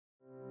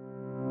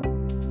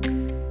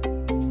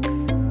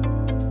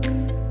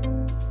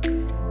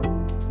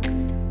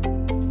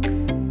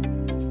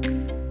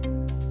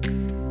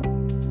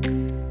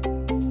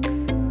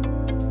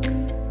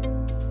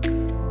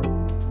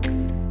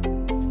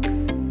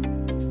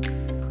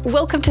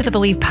Welcome to the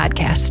Believe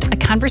Podcast, a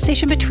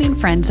conversation between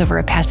friends over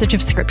a passage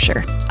of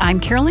Scripture. I'm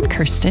Carolyn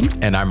Kirsten.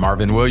 And I'm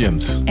Marvin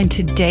Williams. And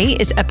today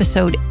is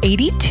episode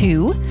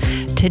 82.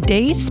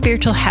 Today's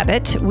spiritual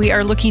habit we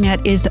are looking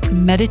at is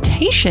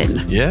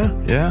meditation. Yeah.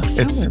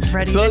 So we're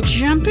ready to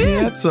jump in.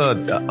 Yeah, it's a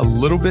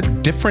little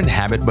bit different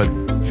habit, but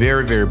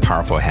very, very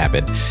powerful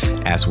habit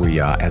as we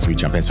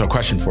jump in. So a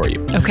question for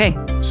you. Okay.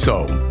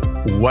 So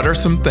what are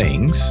some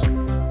things,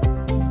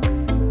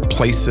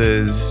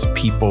 places,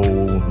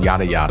 people,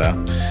 yada,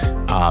 yada,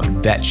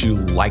 that you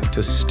like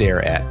to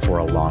stare at for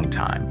a long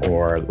time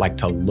or like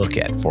to look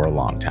at for a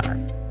long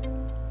time?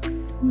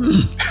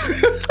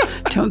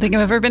 Don't think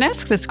I've ever been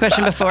asked this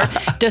question before.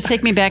 It does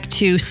take me back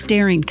to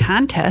staring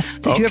contests.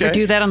 Did you ever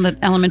do that on the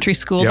elementary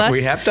school bus? Yeah,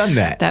 we have done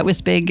that. That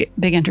was big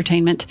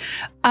entertainment.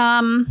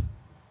 I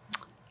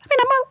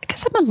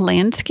guess I'm a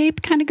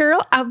landscape kind of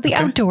girl,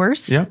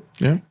 outdoors. Yeah.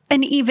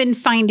 And even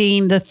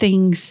finding the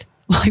things,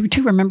 well, I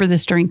do remember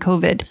this during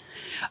COVID,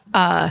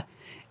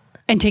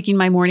 and taking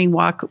my morning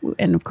walk.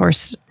 And of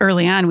course,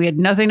 early on, we had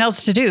nothing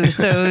else to do.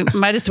 So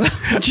might as well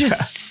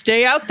just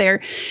stay out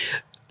there.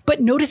 But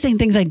noticing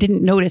things I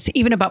didn't notice,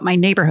 even about my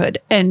neighborhood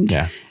and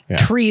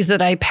trees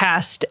that I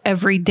passed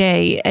every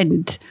day.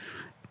 And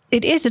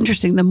it is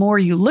interesting. The more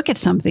you look at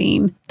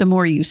something, the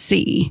more you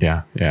see.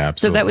 Yeah, absolutely.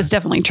 So that was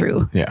definitely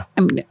true. Yeah.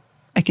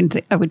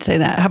 I would say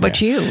that. How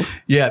about you?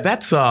 Yeah,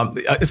 that's,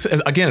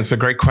 it's a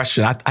great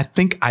question. I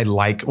think I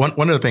like, one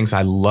of the things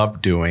I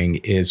love doing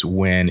is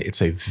when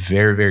it's a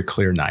very, very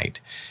clear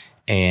night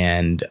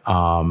and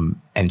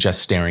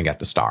just staring at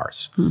the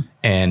stars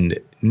and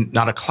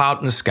not a cloud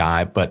in the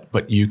sky,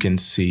 but you can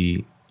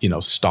see,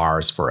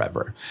 stars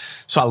forever.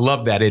 So I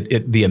love that.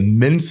 The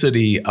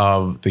immensity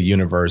of the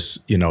universe,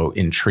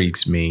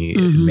 intrigues me.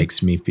 It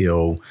makes me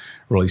feel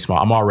really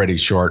small. I'm already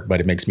short, but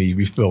it makes me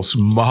feel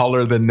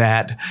smaller than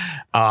that.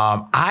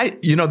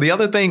 The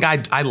other thing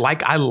I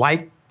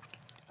like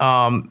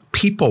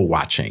people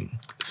watching.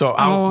 So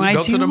I'll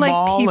go to the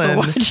mall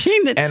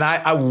and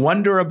I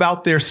wonder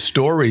about their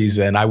stories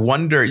and I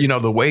wonder,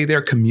 the way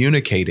they're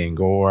communicating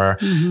or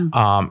in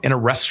a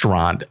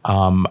restaurant,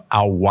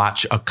 I'll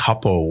watch a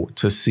couple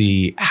to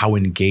see how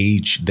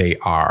engaged they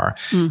are.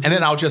 And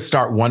then I'll just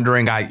start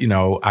wondering,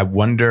 I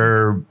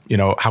wonder,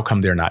 how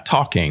come they're not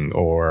talking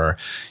or,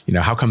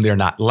 how come they're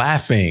not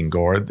laughing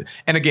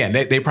and again,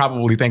 they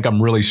probably think I'm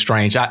really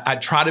strange. I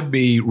try to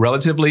be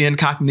relatively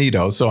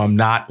incognito. So I'm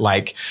not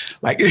like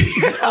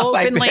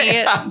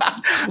openly.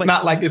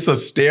 Not like it's a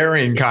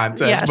staring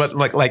contest,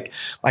 but like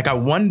I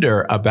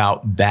wonder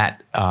about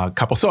that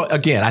couple. So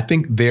again, I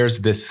think there's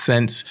this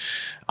sense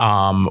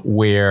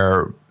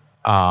where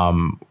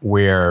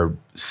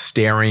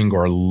staring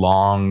or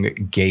long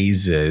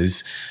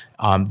gazes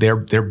they're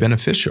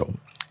beneficial,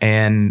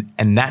 and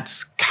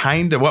that's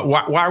kind of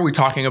why are we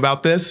talking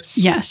about this?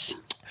 Yes.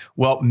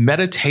 Well,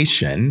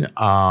 meditation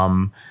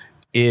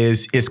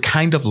is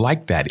kind of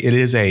like that. It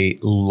is a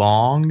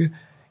long,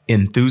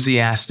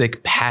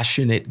 enthusiastic,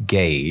 passionate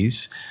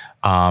gaze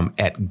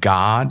at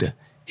God,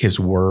 His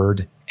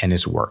Word, and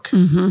His work.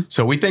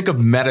 So we think of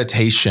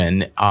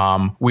meditation.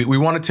 We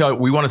want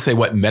to say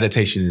what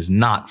meditation is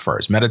not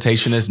first.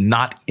 Meditation is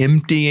not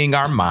emptying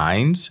our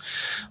minds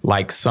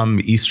like some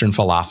Eastern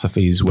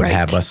philosophies would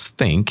have us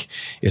think.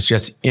 It's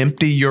just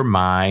empty your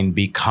mind,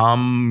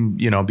 become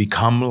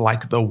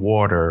like the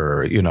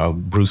water,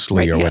 Bruce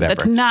Lee or whatever.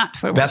 That's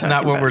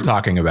not what we're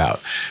talking about.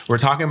 We're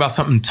talking about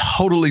something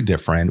totally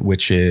different,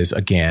 which is,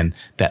 again,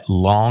 that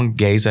long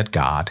gaze at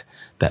God,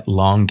 that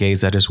long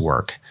gaze at His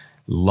work,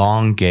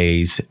 long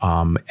gaze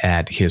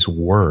at His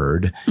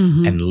Word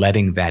and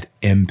letting that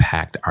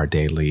impact our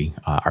daily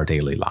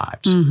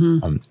lives.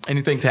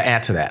 Anything to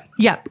add to that?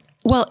 Yeah.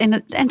 Well,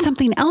 and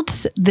something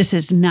else this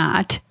is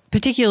not,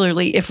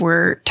 particularly if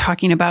we're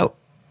talking about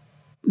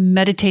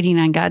meditating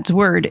on God's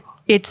Word,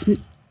 it's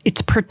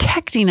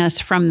protecting us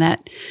from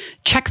that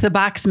check the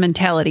box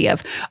mentality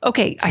of,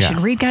 okay, I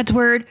should read God's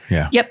Word.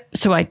 Yeah. Yep.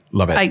 So I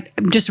love it.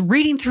 I'm just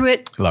reading through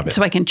it. Love it.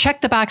 So I can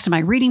check the box in my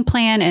reading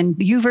plan and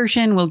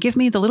YouVersion will give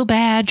me the little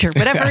badge or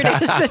whatever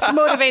it is that's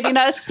motivating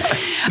us.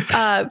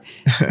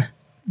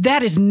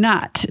 That is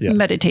not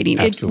meditating.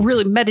 Absolutely. It's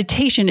really,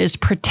 meditation is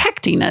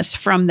protecting us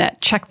from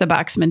that check the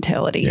box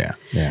mentality.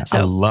 Yeah. So,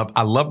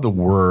 I love the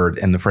word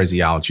and the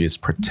phraseology is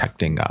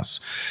protecting us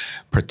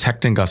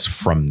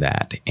from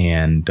that.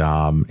 And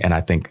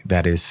I think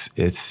that is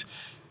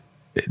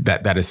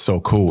so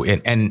cool.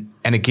 And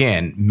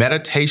again,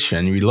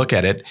 meditation, you look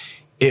at it,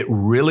 it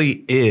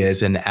really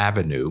is an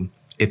avenue.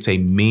 It's a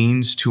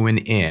means to an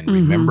end.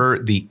 Remember,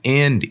 the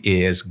end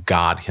is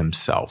God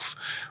Himself.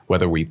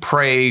 Whether we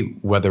pray,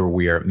 whether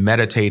we are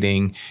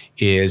meditating,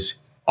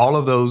 is all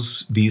of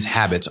these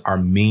habits are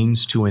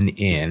means to an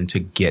end to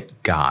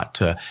get God,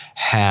 to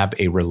have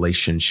a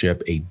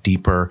relationship, a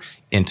deeper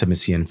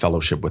intimacy and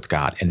fellowship with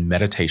God. And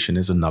meditation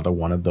is another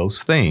one of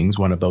those things,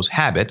 one of those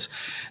habits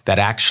that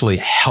actually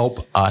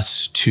help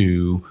us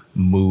to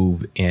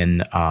move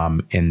in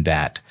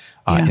that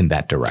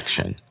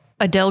direction.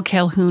 Adele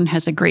Calhoun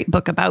has a great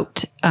book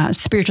about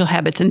spiritual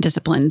habits and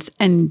disciplines.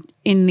 And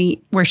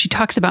where she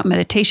talks about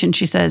meditation,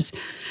 she says,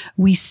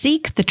 we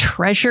seek the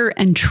treasure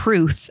and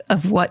truth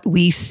of what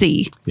we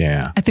see.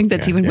 Yeah. I think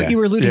that's even what you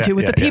were alluding to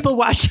with the people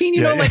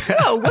watching, like,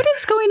 whoa, what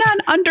is going on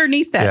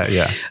underneath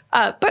that?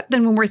 But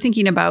then when we're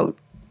thinking about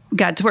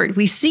God's word,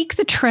 we seek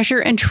the treasure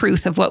and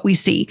truth of what we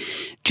see.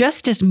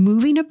 Just as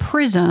moving a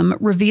prism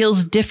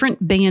reveals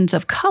different bands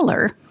of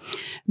color,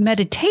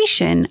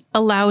 meditation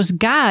allows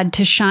God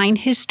to shine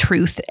his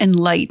truth and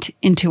light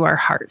into our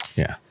hearts.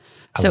 Yeah.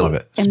 I love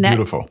it. It's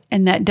beautiful.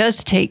 And that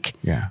does take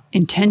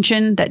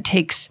intention. That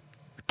takes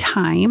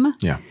time.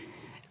 Yeah.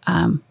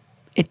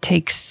 It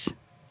takes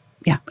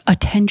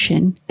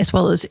attention as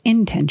well as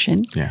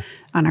intention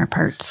on our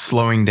parts.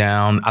 Slowing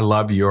down. I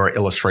love your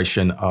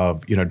illustration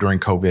of, during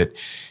COVID,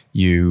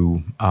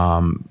 you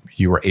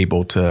were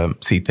able to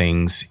see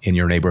things in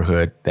your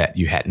neighborhood that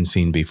you hadn't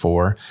seen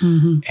before.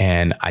 Mm-hmm.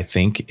 And I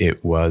think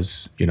it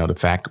was, the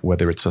fact,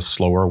 whether it's a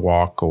slower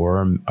walk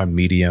or a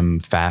medium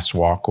fast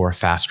walk or a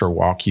faster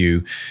walk,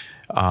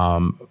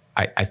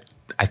 I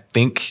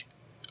think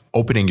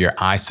opening your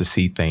eyes to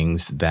see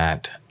things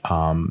that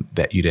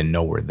you didn't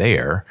know were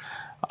there,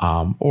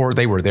 or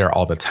they were there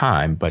all the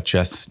time, but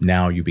just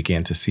now you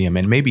begin to see them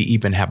and maybe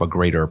even have a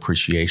greater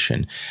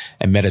appreciation.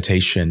 And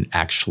meditation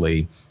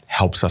actually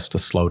helps us to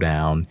slow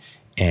down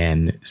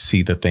and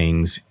see the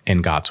things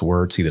in God's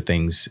word, see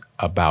things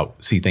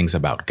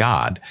about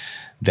God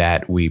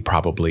that we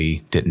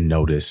probably didn't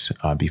notice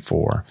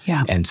before.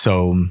 Yeah. And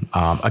so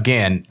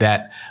again,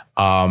 that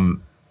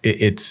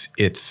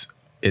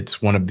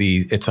it's one of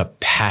these. It's a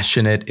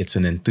passionate, it's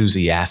an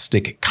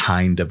enthusiastic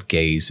kind of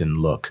gaze and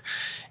look,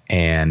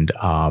 and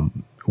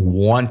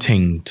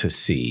wanting to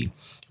see.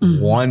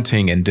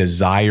 Wanting and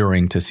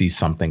desiring to see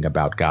something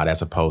about God,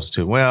 as opposed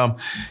to,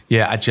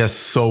 I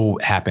just so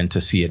happen to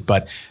see it.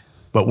 But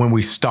when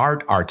we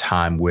start our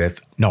time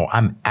with, no,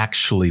 I'm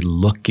actually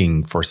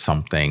looking for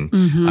something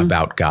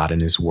about God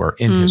and His word,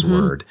 His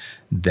word,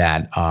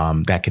 that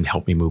can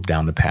help me move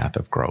down the path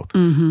of growth.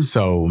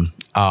 So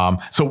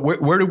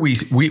where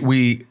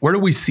do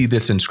we see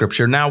this in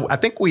Scripture? Now, I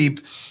think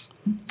we've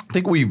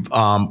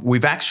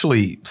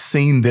actually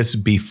seen this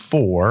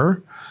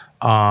before.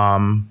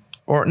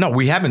 Or no,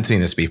 we haven't seen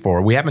this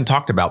before. We haven't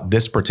talked about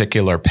this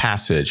particular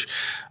passage.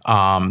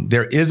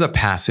 There is a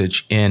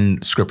passage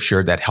in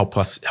Scripture that helps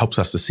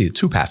us to see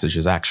two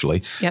passages,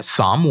 actually. Yep.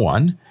 Psalm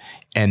 1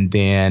 and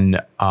then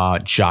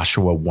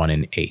Joshua 1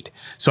 and 8.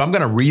 So I'm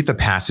going to read the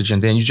passage,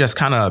 and then you just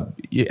kind of,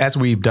 as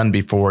we've done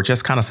before,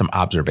 just kind of some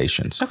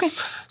observations. Okay.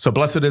 So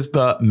blessed is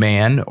the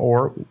man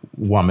or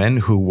woman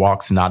who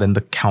walks not in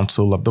the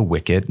counsel of the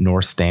wicked,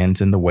 nor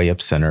stands in the way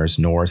of sinners,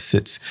 nor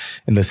sits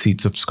in the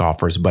seats of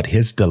scoffers, but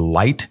his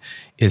delight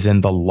is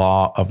in the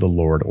law of the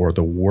Lord, or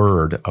the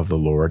word of the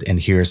Lord. And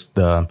here's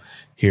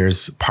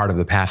part of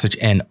the passage.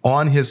 And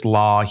on his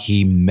law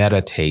he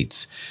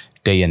meditates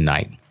day and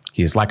night.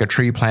 He is like a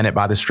tree planted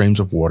by the streams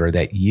of water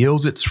that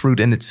yields its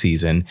fruit in its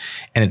season,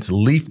 and its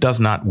leaf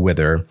does not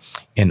wither.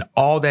 In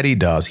all that he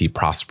does, he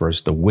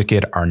prospers. The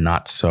wicked are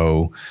not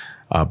so,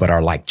 but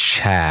are like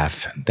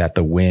chaff that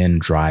the wind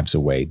drives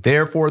away.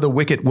 Therefore, the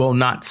wicked will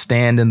not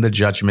stand in the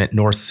judgment,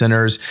 nor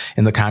sinners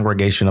in the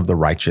congregation of the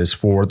righteous.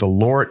 For the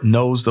Lord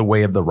knows the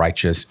way of the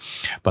righteous,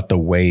 but the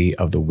way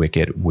of the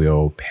wicked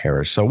will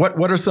perish. So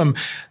what are some,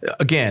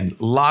 again,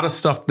 a lot of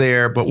stuff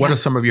there, but what are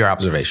some of your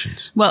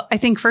observations? Well, I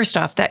think first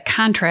off, that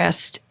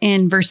contrast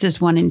in verses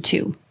 1 and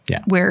 2,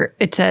 where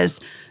it says,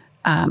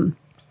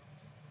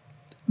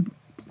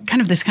 kind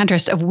of this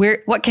contrast of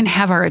what can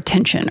have our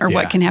attention or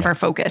what can have our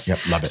focus. Yep,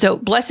 love it. So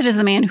blessed is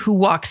the man who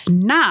walks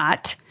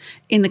not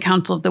in the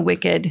counsel of the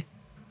wicked,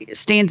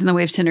 stands in the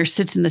way of sinners,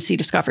 sits in the seat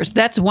of scoffers.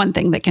 That's one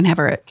thing that can have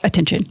our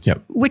attention,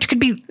 which could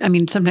be,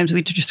 sometimes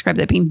we describe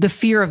that being the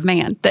fear of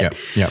man, that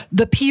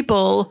the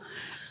people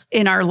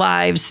in our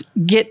lives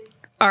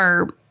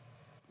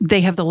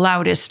they have the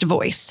loudest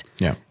voice.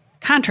 Yeah.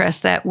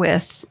 Contrast that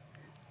with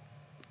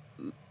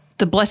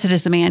the blessed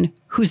is the man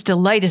whose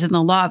delight is in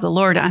the law of the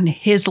Lord. On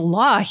his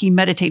law, he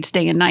meditates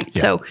day and night.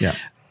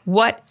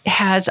 What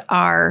has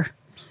our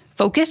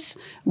focus?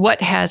 What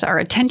has our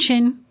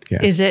attention?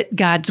 Yeah. Is it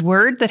God's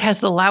word that has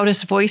the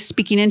loudest voice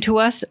speaking into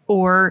us?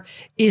 Or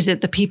is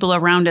it the people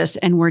around us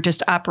and we're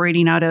just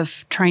operating out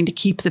of trying to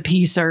keep the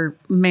peace or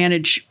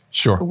manage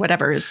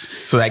whatever is?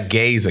 So that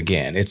gaze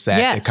again, it's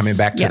that coming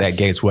back to that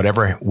gaze,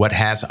 what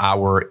has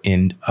our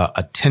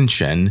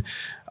attention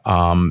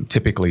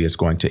typically is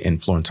going to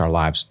influence our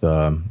lives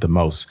the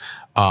most.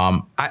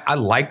 I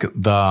like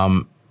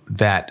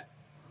that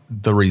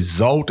the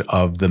result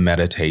of the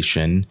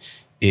meditation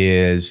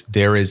is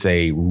there is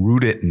a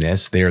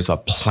rootedness, there's a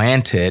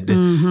planted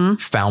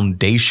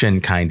foundation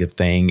kind of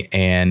thing.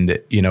 And,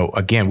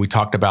 again, we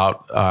talked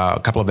about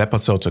a couple of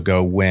episodes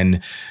ago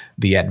when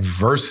the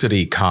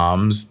adversity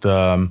comes,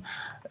 the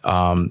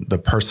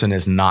person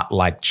is not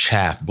like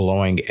chaff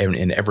blowing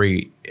in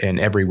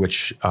every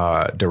which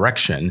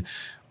direction,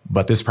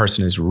 but this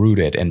person is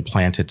rooted and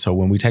planted. So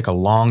when we take a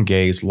long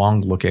gaze,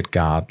 long look at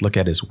God, look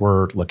at His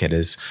word, look at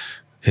His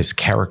his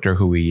character,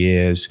 who he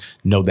is,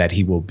 know that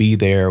he will be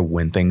there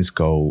when things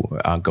go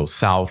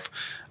south.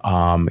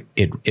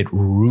 It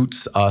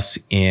roots us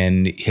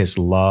in his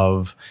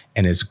love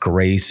and his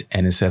grace.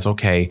 And it says,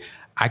 okay,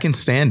 I can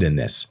stand in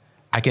this.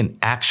 I can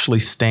actually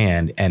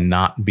stand and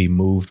not be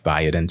moved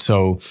by it. And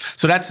so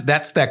that's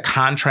that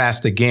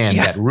contrast again,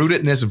 that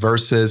rootedness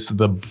versus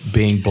the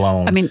being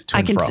blown. I mean, to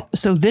and fro.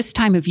 So this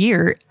time of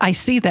year, I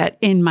see that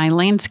in my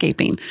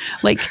landscaping,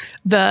 like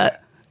the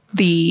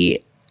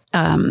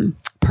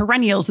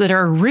perennials that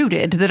are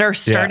rooted, that are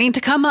starting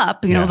to come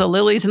up, you know, the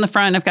lilies in the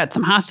front, I've got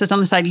some hostas on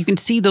the side. You can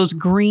see those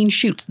green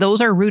shoots.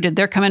 Those are rooted.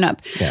 They're coming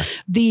up. Yeah.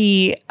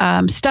 The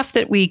stuff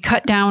that we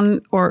cut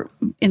down or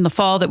in the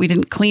fall that we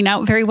didn't clean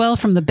out very well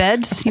from the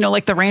beds, you know,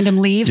 like the random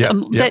leaves,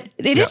 that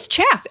it is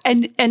chaff.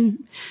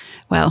 And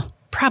well,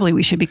 probably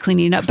we should be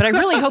cleaning it up, but I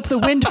really hope the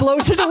wind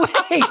blows it away.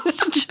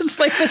 It's just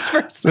like this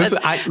first.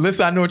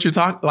 Listen, I know what you're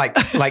talking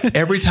like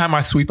every time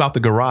I sweep out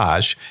the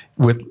garage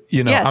with,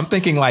 you know, I'm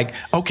thinking like,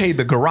 okay,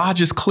 the garage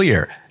is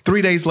clear.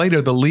 3 days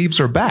later, the leaves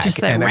are back.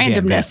 Just that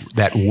randomness. Again,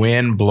 that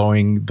wind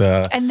blowing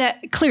and that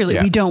clearly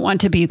we don't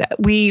want to be that.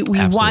 We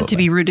want to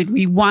be rooted.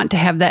 We want to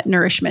have that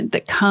nourishment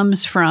that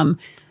comes from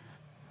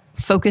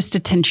focused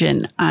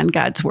attention on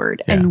God's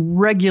word and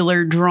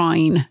regular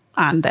drawing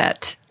on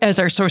that as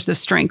our source of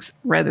strength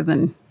rather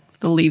than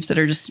the leaves that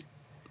are just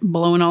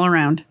blowing all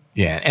around.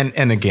 Yeah.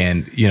 And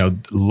again, you know,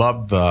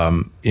 love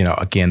the, you know,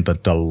 again, the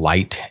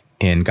delight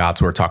in God's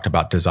word. Talked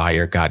about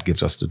desire. God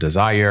gives us the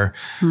desire,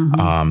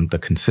 the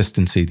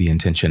consistency, the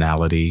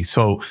intentionality.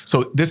 So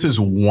this is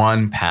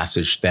one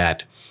passage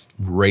that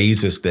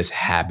raises this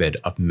habit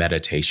of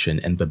meditation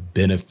and the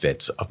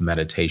benefits of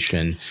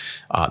meditation,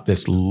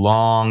 this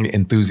long,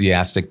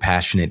 enthusiastic,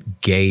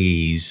 passionate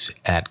gaze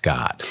at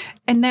God.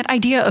 And that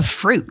idea of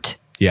fruit.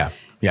 Yeah.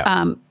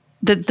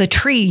 The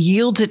tree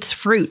yields its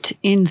fruit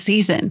in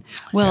season.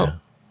 Well,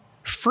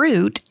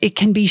 fruit, it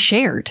can be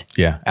shared.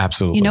 Yeah,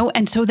 absolutely. You know,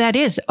 and so that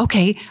is,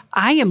 okay,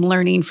 I am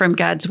learning from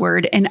God's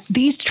word and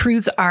these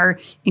truths are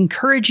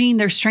encouraging,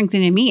 they're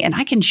strengthening me, and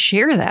I can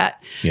share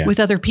that with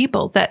other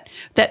people,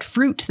 that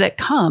fruit that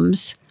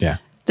comes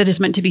that is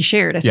meant to be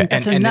shared. I think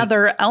that's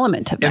another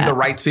element of that. In the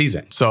right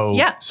season. So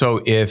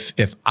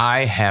if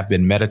I have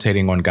been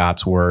meditating on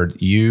God's word,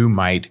 you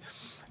might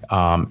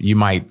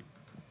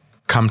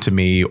come to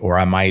me, or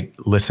I might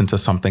listen to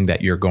something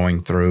that you're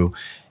going through,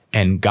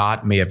 and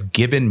God may have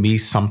given me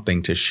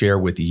something to share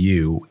with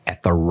you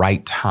at the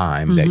right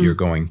time that you're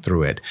going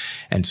through it.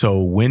 And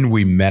so when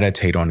we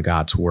meditate on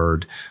God's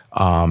word,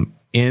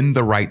 in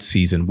the right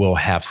season, we'll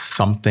have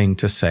something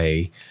to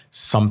say,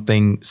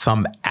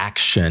 some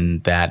action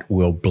that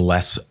will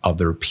bless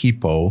other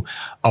people,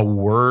 a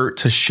word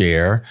to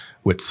share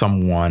with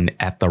someone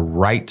at the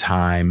right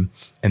time,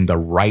 in the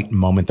right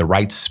moment, the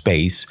right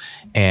space,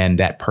 and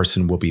that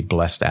person will be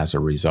blessed as a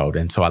result.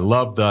 And so I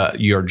love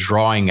you're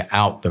drawing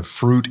out the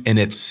fruit in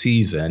its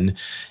season.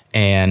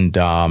 And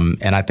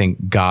I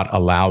think God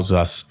allows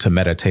us to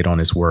meditate on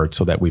his word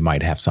so that we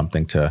might have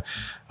something to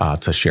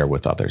share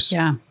with others.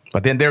 Yeah.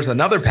 But then there's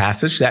another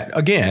passage that,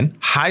 again,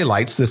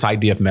 highlights this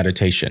idea of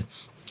meditation,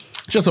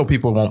 just so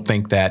people won't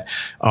think that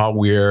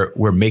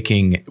we're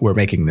making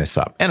this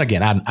up. And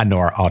again, I know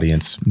our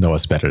audience know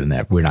us better than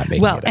that. We're not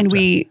making it up. And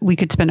we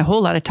could spend a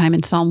whole lot of time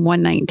in Psalm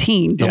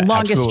 119, the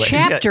longest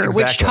chapter,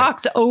 which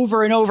talks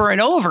over and over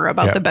and over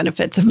about the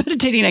benefits of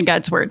meditating on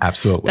God's word.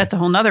 Absolutely. That's a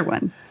whole nother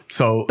one.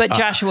 So, but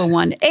Joshua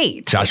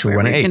 1:8. Joshua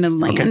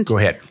 1:8. Okay, go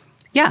ahead.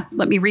 Yeah,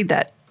 let me read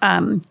that.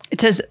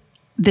 It says,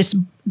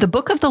 the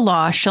book of the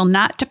law shall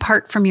not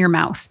depart from your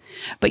mouth,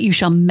 but you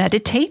shall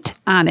meditate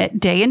on it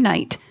day and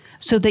night,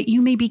 so that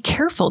you may be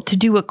careful to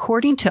do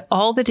according to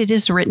all that it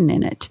is written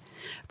in it.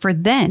 For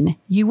then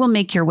you will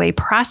make your way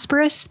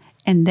prosperous,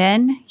 and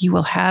then you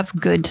will have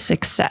good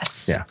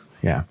success.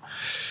 Yeah.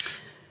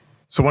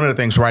 So one of the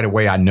things right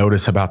away I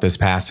notice about this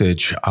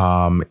passage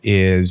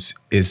is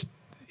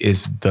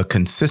the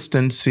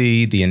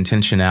consistency, the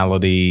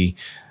intentionality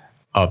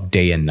of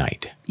day and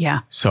night.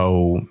 Yeah.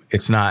 So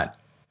it's not.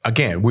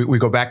 Again, we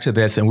go back to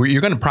this, and you're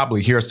going to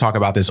probably hear us talk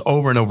about this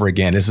over and over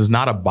again. This is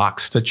not a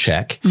box to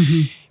check.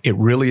 It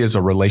really is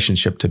a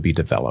relationship to be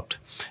developed.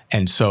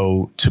 And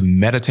so to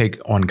meditate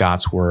on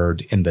God's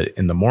word in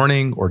the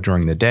morning or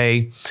during the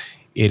day,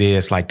 it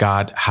is like,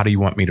 God, how do you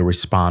want me to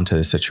respond to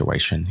this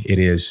situation? It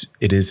is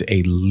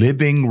a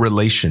living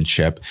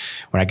relationship.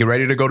 When I get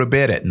ready to go to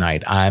bed at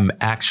night, I'm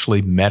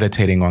actually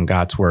meditating on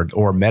God's word,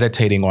 or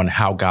meditating on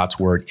how God's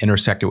word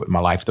intersected with my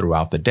life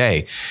throughout the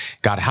day.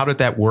 God, how did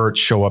that word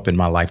show up in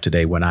my life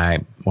today when I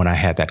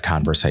had that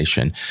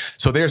conversation?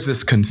 So there's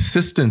this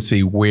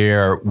consistency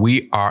where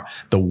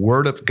the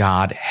word of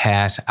God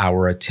has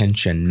our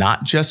attention,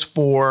 not just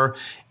for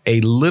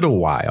a little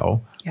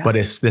while, but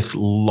it's this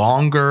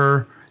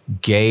longer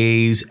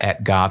gaze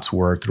at God's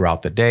word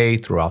throughout the day,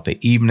 throughout the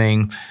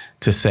evening,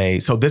 to say,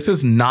 so this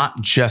is not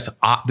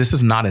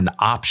an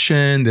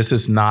option. This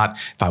is not,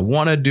 if I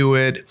want to do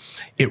it.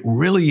 It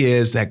really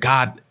is that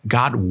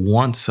God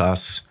wants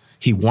us.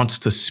 He wants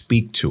to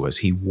speak to us.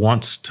 He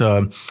wants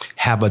to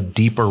have a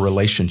deeper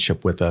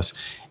relationship with us.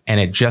 And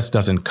it just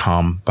doesn't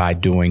come by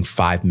doing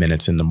 5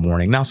 minutes in the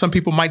morning. Now, some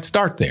people might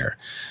start there,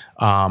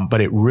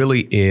 but it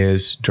really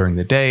is during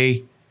the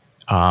day.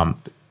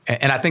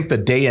 And I think the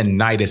day and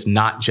night is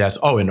not just,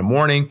 in the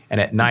morning and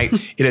at night.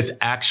 It is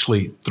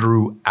actually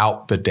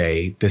throughout the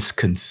day, this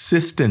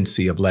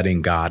consistency of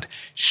letting God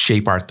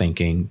shape our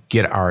thinking,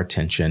 get our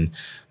attention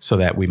so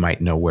that we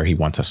might know where he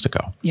wants us to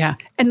go. Yeah.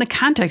 And the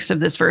context of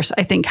this verse,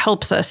 I think,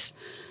 helps us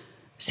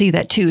see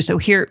that too. So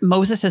here,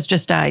 Moses has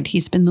just died.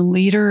 He's been the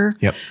leader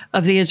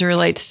of the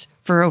Israelites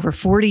for over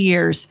 40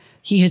 years.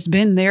 He has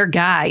been their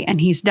guy and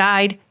he's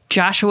died.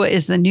 Joshua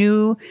is the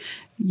new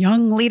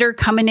young leader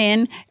coming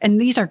in.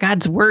 And these are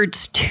God's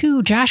words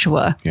to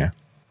Joshua. Yeah.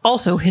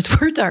 Also, his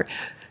words are,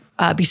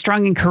 be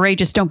strong and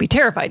courageous. Don't be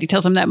terrified. He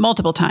tells them that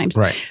multiple times.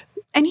 Right.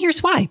 And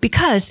here's why,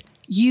 because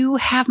you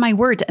have my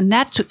words, and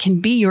that's what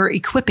can be your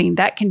equipping.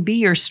 That can be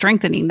your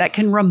strengthening. That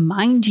can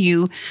remind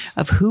you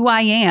of who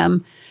I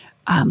am.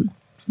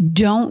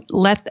 Don't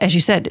let, as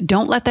you said,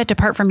 don't let that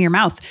depart from your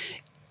mouth.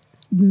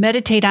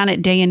 Meditate on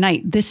it day and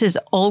night. This is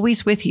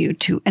always with you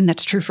and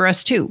that's true for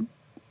us too,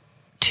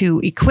 to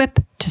equip,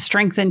 to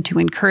strengthen, to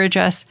encourage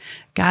us.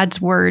 God's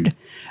word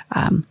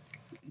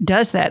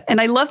does that.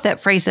 And I love that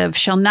phrase of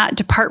shall not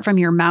depart from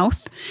your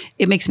mouth.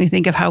 It makes me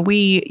think of how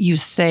we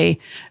used to say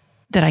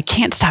that I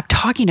can't stop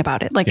talking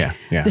about it. Like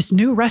this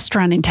new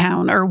restaurant in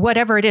town or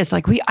whatever it is.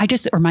 Like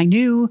or my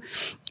new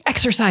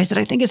exercise that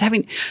I think is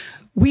having,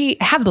 we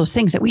have those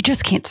things that we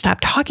just can't stop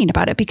talking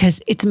about it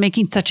because it's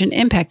making such an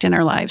impact in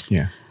our lives.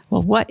 Yeah.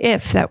 Well, what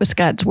if that was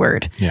God's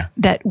word? Yeah.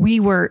 That we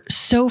were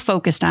so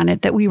focused on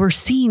it, that we were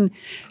seeing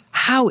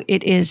how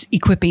it is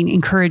equipping,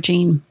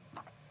 encouraging,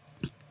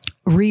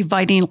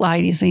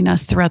 revitalizing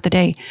us throughout the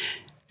day,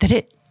 that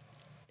it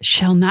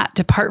shall not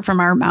depart from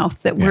our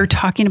mouth, that we're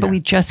talking about,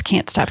 we just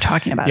can't stop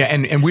talking about it.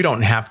 And we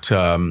don't have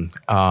to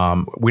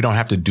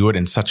do it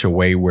in such a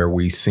way where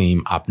we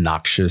seem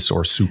obnoxious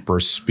or super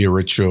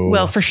spiritual.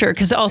 Well, for sure,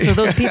 because also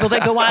those people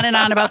that go on and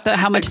on about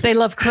how much they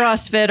love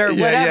CrossFit or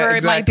whatever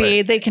it might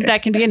be,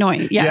 that can be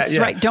annoying. Yes,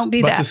 right. Don't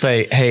be that. But to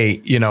say,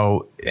 hey,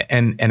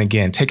 and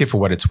again, take it for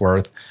what it's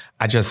worth.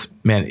 I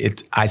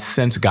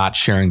sense God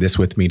sharing this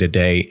with me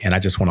today, and I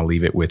just want to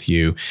leave it with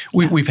you.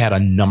 We've had a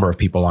number of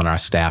people on our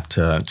staff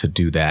to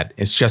do that.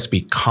 It's just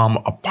become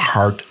a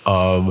part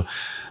of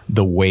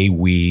the way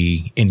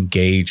we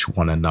engage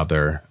one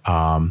another,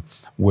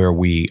 where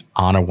we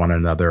honor one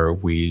another.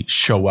 We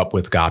show up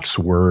with God's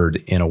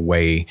word in a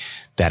way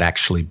that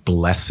actually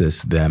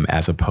blesses them,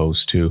 as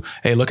opposed to,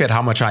 hey, look at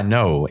how much I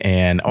know.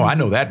 And, I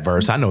know that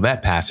verse. I know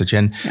that passage.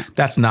 And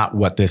that's not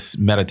what this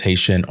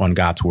meditation on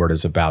God's word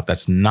is about.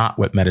 That's not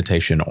what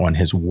meditation on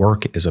his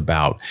work is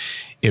about.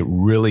 It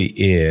really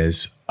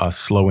is a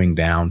slowing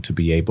down to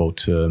be able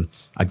to,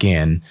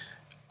 again,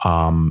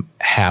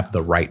 have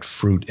the right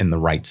fruit in the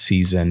right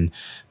season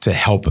to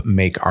help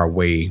make our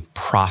way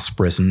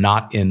prosperous,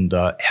 not in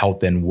the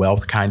health and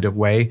wealth kind of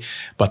way,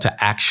 but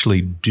to actually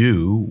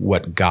do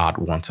what God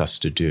wants us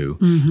to do.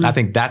 Mm-hmm. I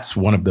think that's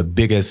one of the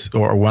biggest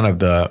or one of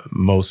the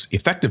most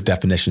effective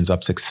definitions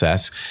of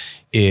success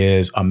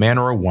is a man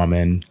or a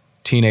woman,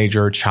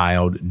 teenager,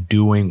 child,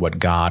 doing what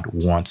God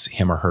wants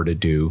him or her to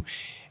do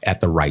at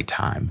the right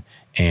time.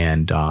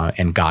 And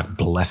God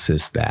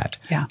blesses that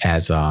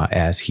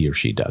as he or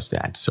she does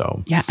that.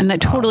 So and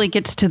that totally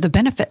gets to the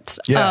benefits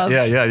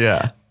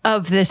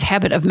of this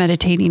habit of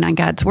meditating on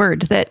God's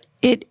word, that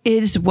it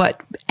is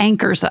what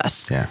anchors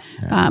us.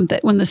 That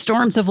when the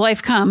storms of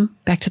life come,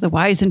 back to the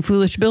wise and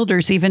foolish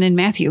builders, even in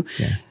Matthew,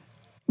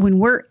 when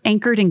we're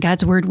anchored in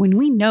God's word, when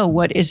we know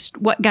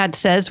what God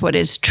says, what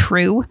is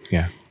true,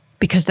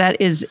 because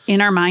that is in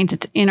our minds,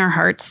 it's in our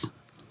hearts,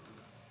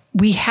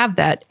 we have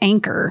that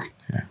anchor.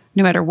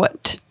 No matter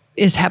what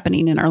is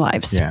happening in our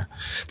lives. Yeah.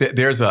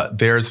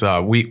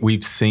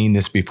 We've seen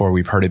this before.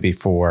 We've heard it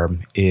before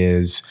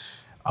is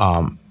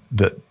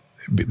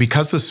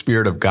because the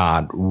Spirit of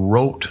God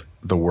wrote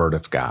the Word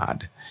of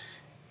God,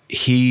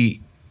 he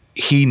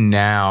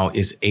now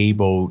is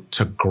able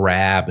to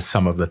grab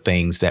some of the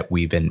things that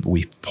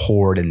we've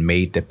poured and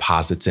made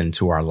deposits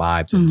into our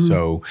lives. And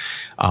so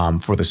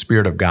for the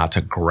Spirit of God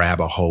to grab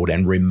a hold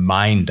and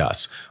remind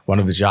us, one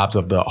of the jobs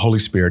of the Holy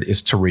Spirit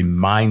is to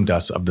remind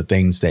us of the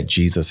things that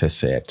Jesus has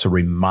said, to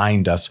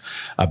remind us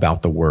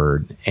about the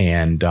word.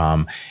 And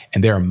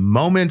there are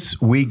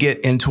moments we get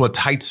into a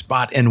tight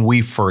spot and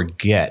we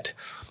forget.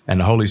 And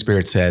the Holy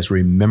Spirit says,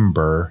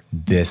 remember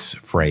this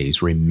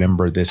phrase,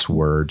 remember this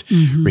word,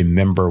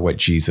 remember what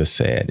Jesus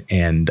said.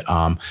 And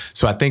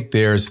so I think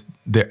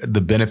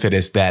the benefit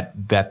is that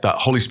the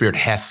Holy Spirit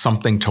has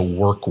something to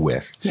work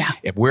with. Yeah.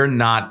 If we're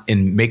not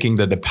in making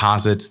the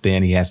deposits,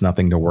 then he has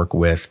nothing to work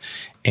with.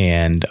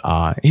 And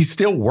he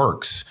still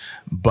works,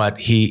 but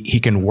he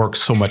can work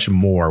so much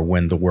more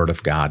when the word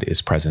of God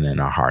is present in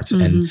our hearts.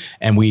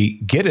 And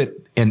we get it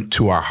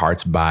into our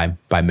hearts by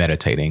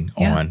meditating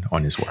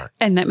on his word.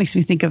 And that makes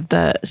me think of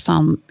the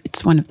Psalm.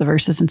 It's one of the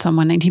verses in Psalm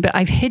 119, but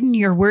I've hidden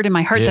your word in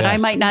my heart that I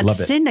might not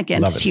sin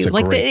against you.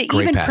 Like it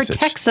even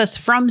protects us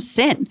from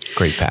sin.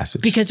 Great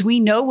passage. Because we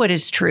know what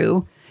is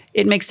true.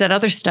 it makes that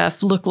other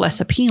stuff look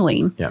less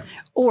appealing,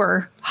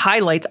 or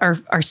highlights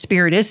our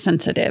spirit is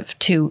sensitive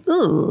to,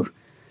 ooh,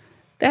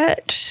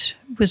 that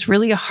was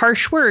really a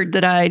harsh word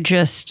that I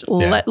just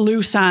let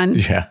loose on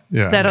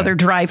that other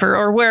driver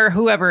or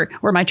whoever,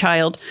 or my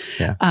child.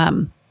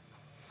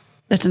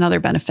 That's another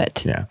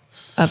benefit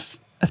of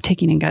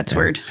taking in God's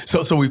word.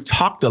 So we've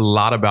talked a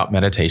lot about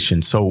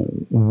meditation. So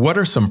what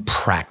are some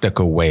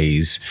practical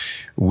ways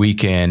we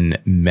can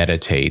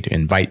meditate,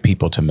 invite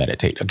people to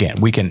meditate? Again,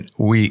 we can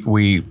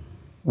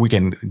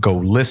go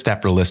list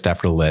after list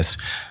after list,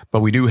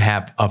 but we do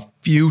have a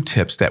few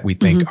tips that we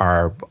think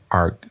are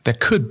that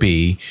could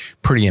be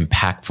pretty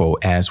impactful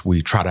as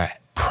we try to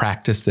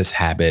practice this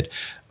habit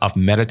of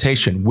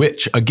meditation,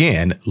 which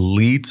again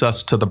leads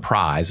us to the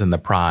prize, and the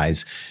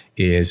prize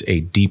is a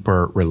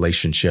deeper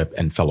relationship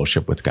and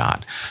fellowship with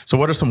God. So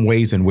what are some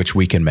ways in which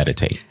we can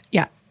meditate?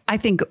 Yeah, I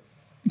think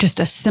just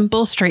a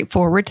simple,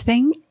 straightforward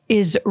thing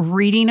is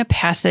reading a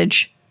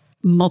passage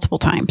multiple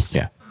times.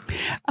 Yeah.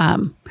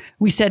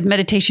 We said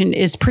meditation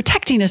is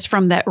protecting us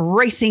from that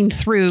racing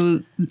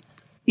through,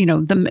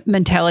 the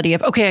mentality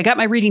of, okay, I got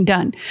my reading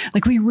done.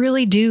 Like, we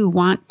really do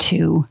want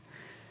to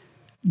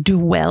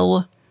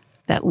dwell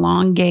that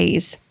long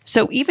gaze.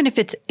 So even if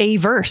it's a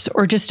verse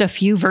or just a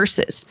few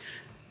verses,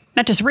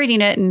 not just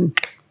reading it and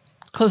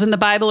closing the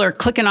Bible or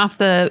clicking off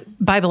the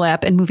Bible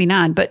app and moving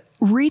on, but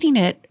reading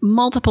it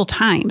multiple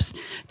times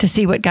to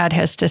see what God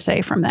has to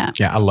say from that.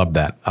 Yeah, I love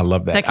that.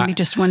 That can be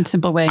just one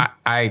simple way.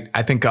 I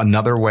think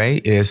another way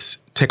is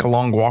take a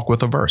long walk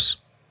with a verse.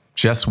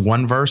 Just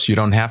one verse. You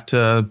don't have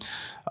to.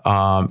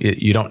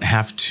 You don't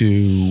have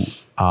to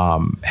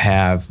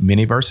have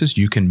many verses.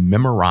 You can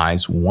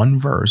memorize one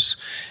verse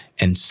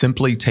and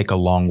simply take a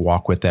long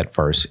walk with that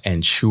verse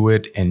and chew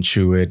it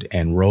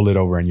and roll it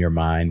over in your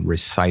mind,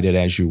 recite it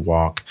as you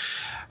walk,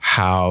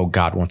 how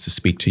God wants to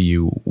speak to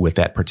you with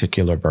that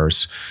particular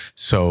verse.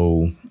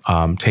 So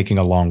taking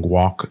a long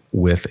walk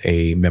with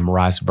a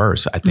memorized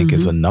verse, I think,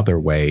 is another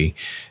way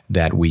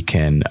that we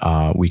can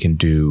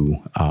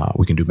do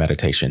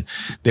meditation.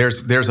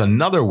 There's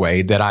another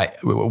way that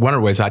one of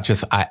the ways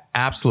I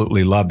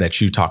absolutely love that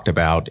you talked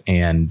about,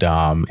 and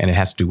it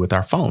has to do with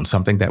our phone,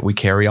 something that we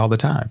carry all the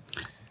time.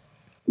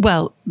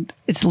 Well,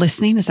 it's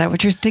listening. Is that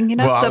what you're thinking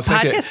of? Well, the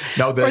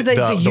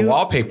podcast? The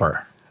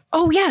wallpaper.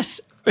 Oh, yes.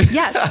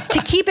 Yes.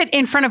 To keep it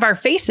in front of our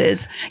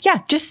faces.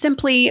 Yeah. Just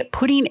simply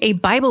putting a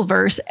Bible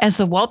verse as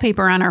the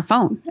wallpaper on our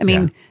phone. I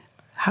mean,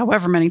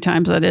 however many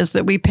times that is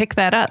that we pick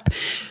that up.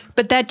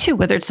 But that too,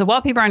 whether it's the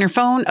wallpaper on your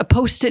phone, a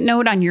Post-it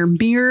note on your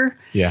mirror,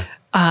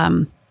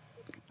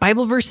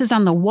 Bible verses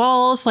on the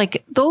walls,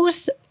 like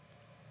those,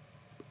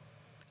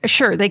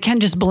 sure, they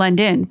can just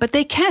blend in, but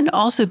they can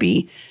also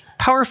be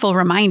powerful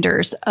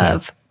reminders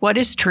of what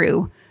is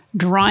true,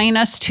 drawing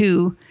us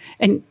to,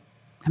 and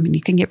I mean,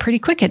 you can get pretty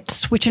quick at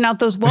switching out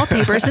those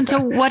wallpapers. And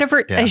so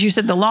whatever, as you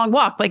said, the long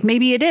walk, like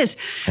maybe it is,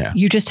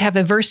 you just have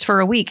a verse for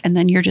a week and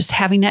then you're just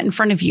having that in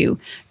front of you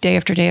day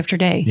after day after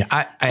day.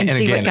 Yeah, and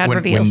see again, what God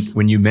reveals.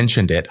 When you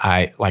mentioned it,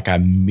 I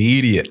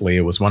immediately,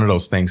 it was one of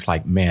those things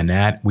like, man,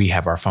 that we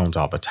have our phones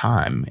all the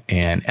time.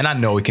 And I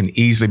know it can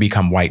easily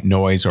become white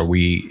noise, or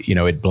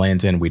it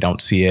blends in, we don't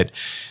see it.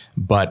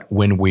 But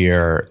when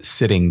we're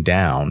sitting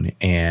down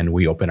and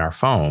we open our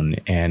phone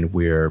and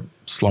we're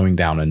slowing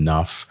down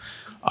enough,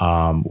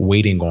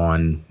 waiting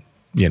on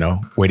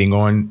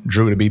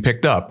Drew to be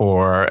picked up,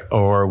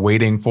 or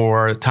waiting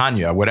for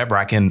Tanya, whatever,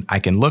 I can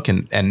look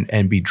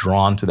and be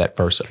drawn to that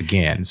verse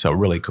again. So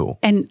really cool.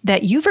 And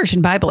that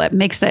YouVersion Bible app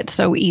makes that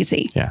so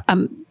easy. Yeah.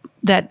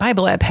 That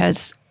Bible app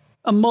has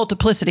a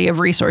multiplicity of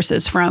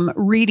resources, from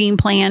reading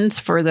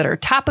plans that are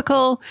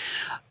topical,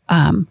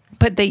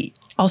 but they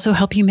also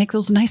help you make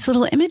those nice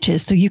little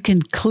images, so you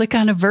can click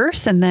on a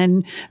verse and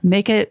then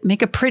make a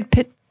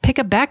pick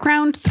a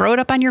background, throw it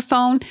up on your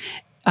phone.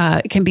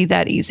 It can be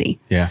that easy.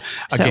 Yeah.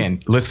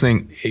 Again,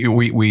 listening.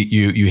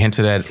 You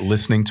hinted at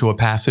listening to a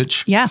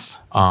passage. Yeah.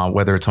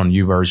 Whether it's on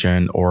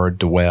YouVersion or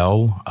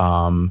Dwell.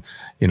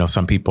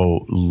 Some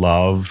people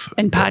love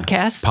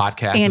podcasts.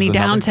 Podcasts. Annie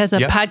Downs has a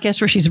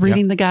podcast where she's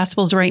reading the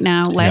Gospels right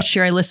now. Last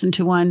year, I listened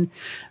to one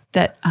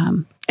that,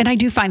 and I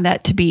do find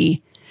that to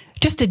be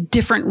just a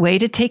different way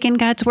to take in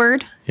God's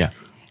word. Yeah.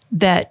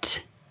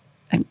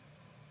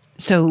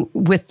 So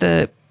with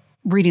the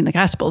reading the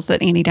Gospels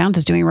that Annie Downs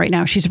is doing right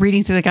now, she's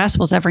reading through the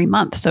Gospels every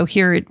month. So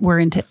here we're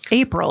into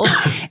April,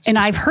 and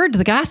I've heard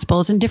the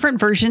Gospels in different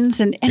versions,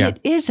 and it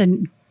is a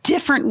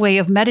different way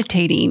of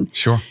meditating.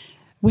 Sure.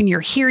 When you're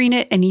hearing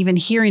it, and even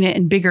hearing it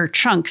in bigger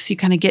chunks, you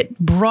kind of get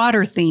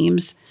broader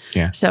themes.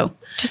 Yeah. So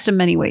just in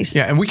many ways.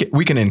 Yeah, and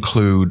we can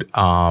include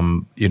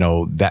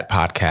that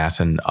podcast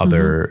and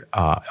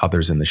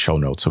others in the show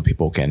notes, so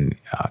people can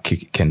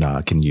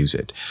use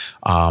it.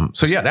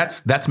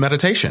 That's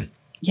meditation.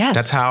 Yes.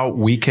 That's how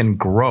we can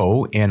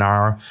grow in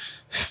our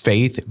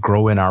faith,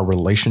 grow in our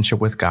relationship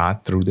with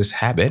God through this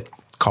habit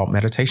called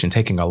meditation,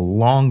 taking a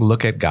long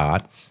look at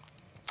God,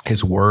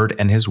 His word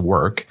and His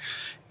work,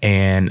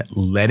 and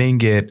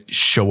letting it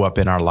show up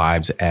in our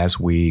lives as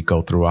we go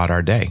throughout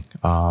our day,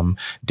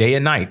 day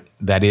and night.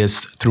 That is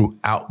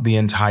throughout the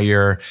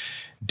entire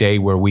day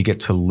where we get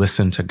to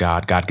listen to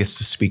God. God gets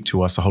to speak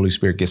to us. The Holy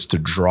Spirit gets to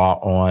draw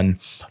on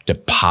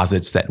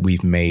deposits that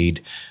we've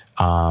made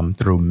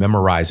through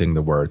memorizing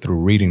the word, through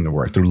reading the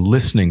word, through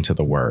listening to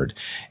the word.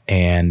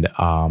 And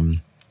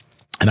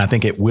I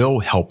think it will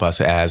help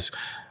us as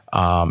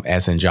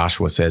in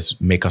Joshua says,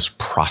 make us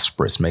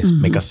prosperous,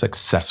 make us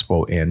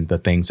successful in the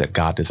things that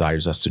God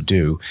desires us to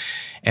do.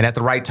 And at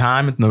the right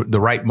time, the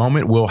right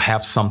moment, we'll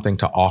have something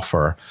to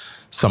offer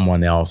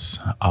someone else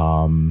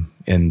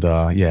in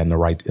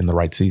the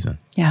right season.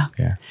 Yeah.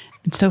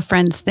 And so,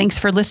 friends, thanks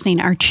for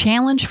listening. Our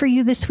challenge for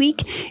you this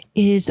week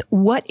is,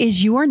 what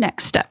is your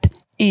next step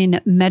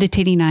in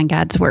meditating on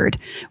God's word?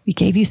 We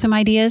gave you some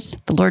ideas.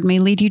 The Lord may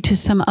lead you to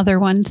some other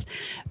ones,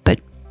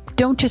 but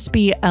don't just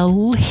be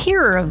a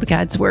hearer of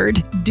God's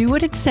word. Do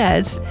what it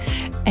says.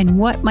 And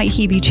what might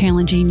he be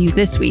challenging you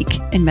this week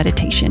in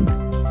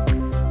meditation?